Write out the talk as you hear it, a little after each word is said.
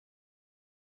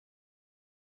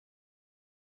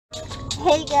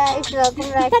Hey guys,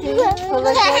 welcome back to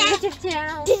Fuller YouTube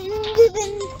channel.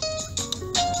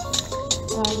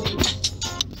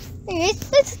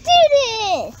 Let's do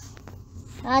this!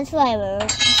 On Survivor.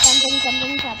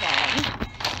 Something.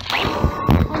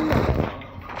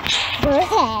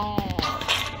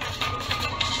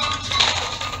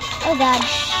 Oh god.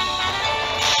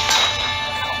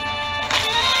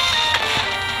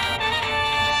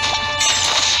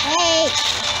 Hey!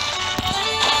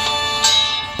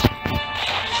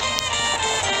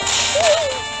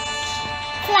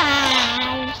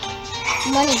 Fly!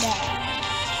 Money bag.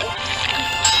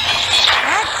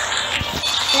 What?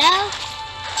 Hello?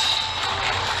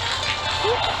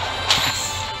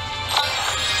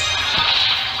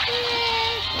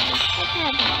 What's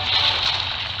happening?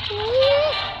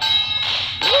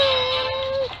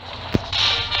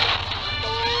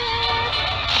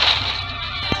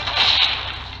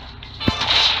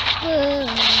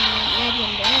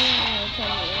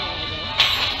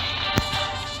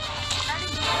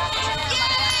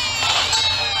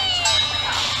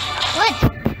 What?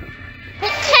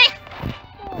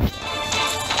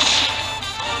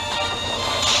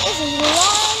 This is a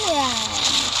long ride.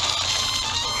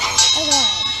 Okay.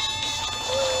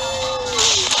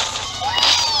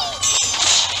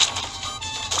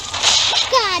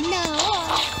 God, no.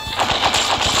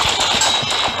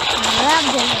 I love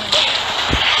this.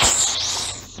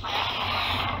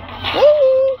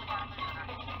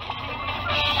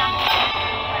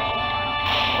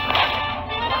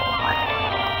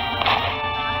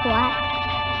 What?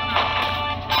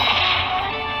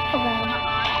 Oh god.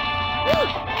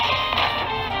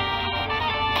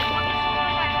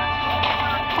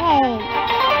 Hey.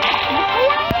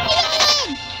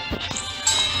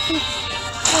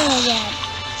 Oh my god.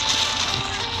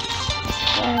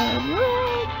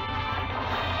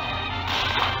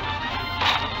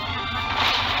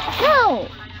 No!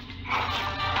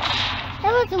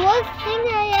 That was the worst thing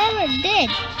I ever did.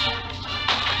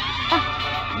 Oh,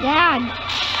 god.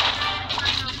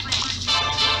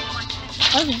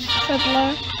 Oh,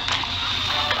 circular.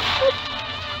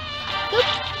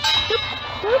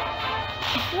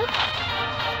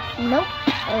 Nope.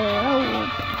 Oh.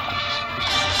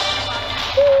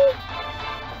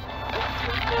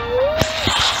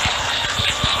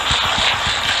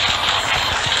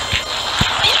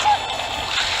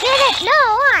 Get it? No,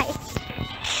 why?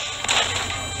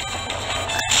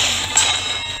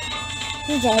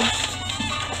 He's dead.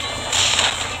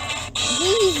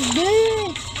 He's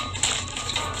dead.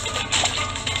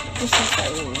 This is a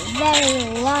very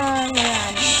long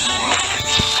run.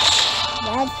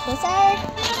 That's closer.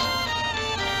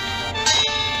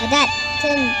 That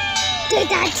 10. Do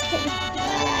that 10.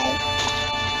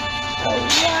 Oh,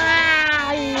 wow.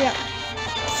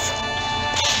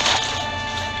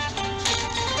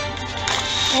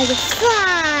 I can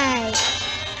fly.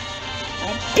 I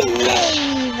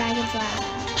believe I can fly.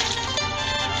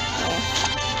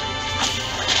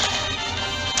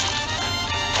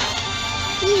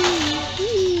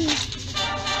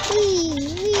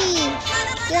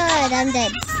 God, I'm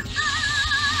dead.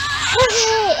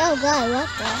 Okay. Oh god, what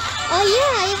the? Oh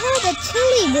yeah, I heard a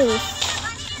chili boost.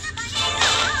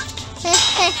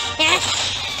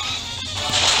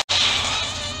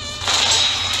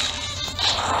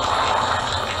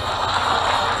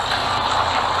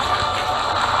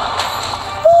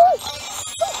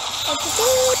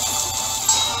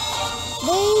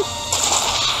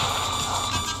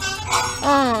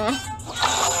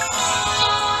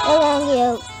 Around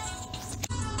you.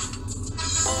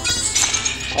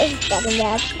 It's fucking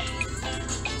bad.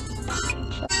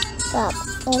 Stop.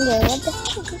 Okay, what the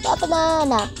fuck is that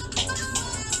banana?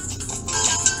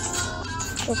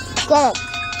 Let's get it.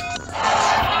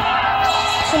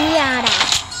 Some yada.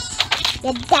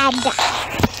 Your dada.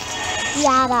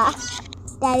 Yada.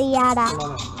 Daddy yada.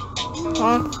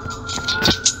 Huh?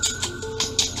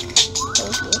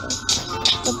 Thank you.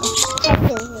 What the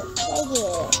fuck is it? Thank you.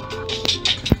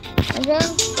 Okay.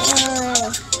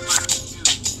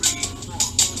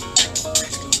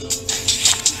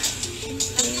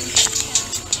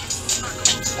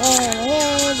 Oh.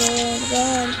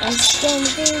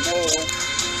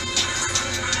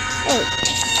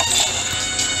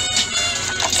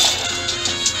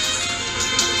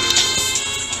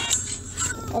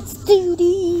 Let's do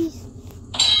this.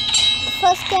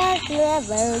 First character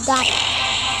ever got.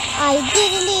 I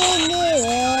didn't even do it.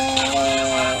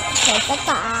 Press the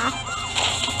car.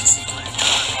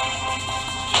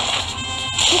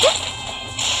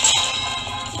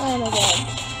 Oh my god.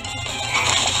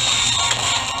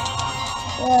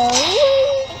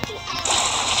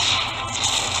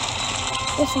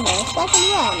 This is my second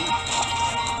run.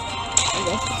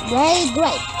 This is very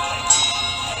great.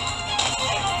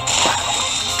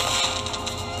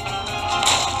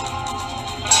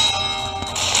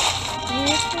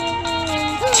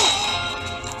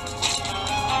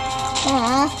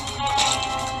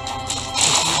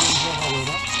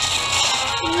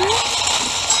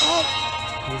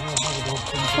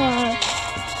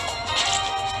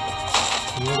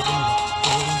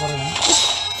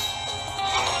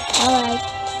 Alright.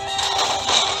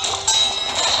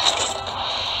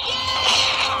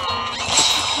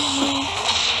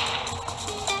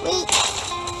 Wait.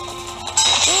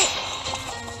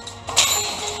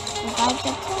 About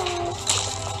the time.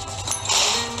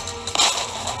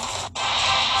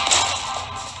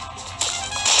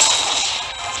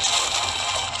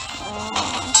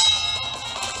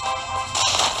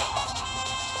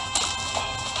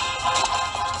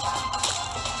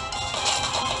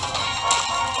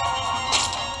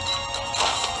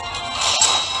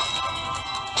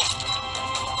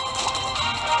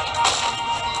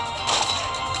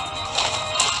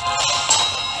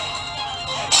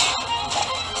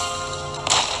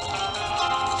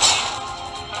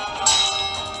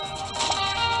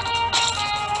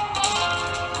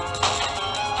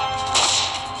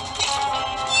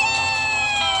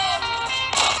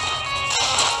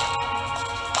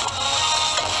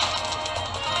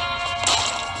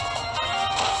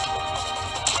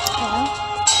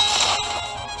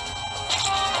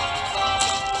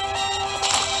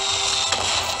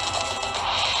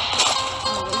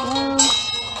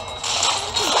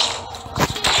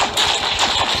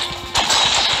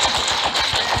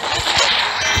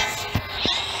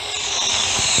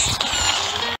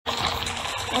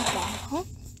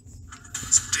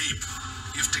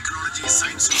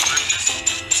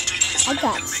 I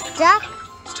got stuck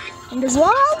in the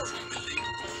wall.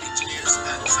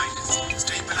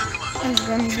 And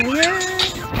then here.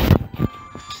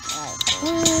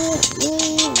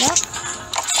 Yep.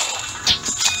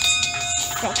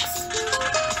 6.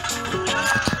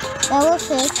 Level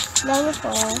 6, level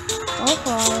 4, level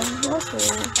 5, level 3,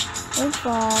 level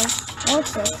 5, level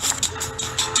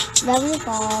 6, level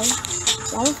 5,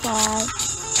 level 5,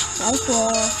 level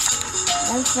 4,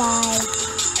 level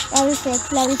 5, level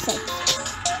 6, level 6.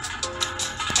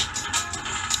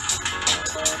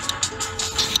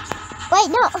 Wait,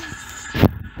 no!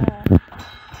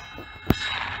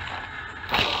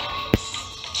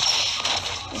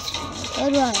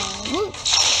 Good one. Woo.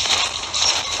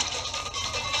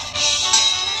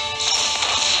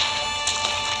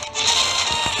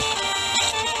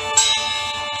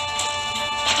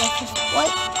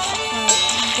 Wait.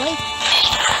 Wait.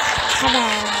 Come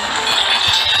on.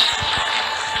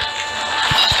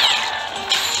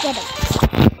 Get it.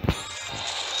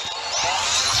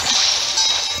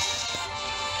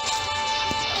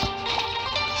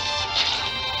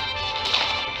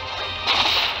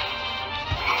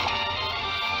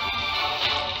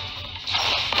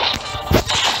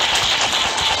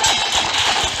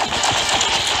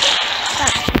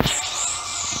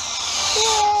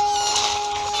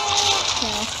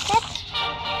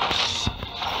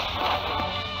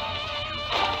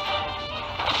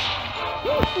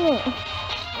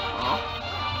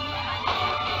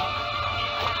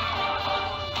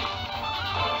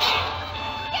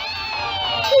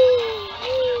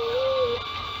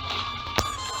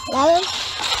 Hello?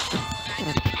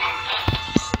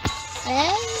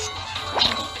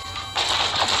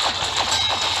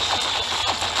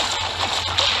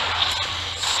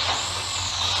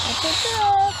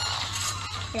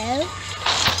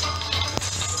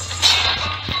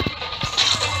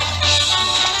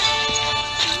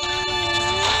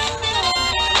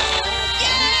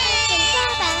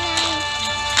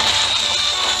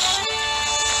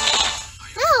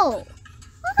 No!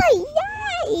 Ay,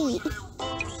 ay!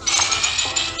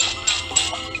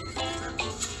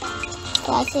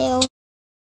 Kasi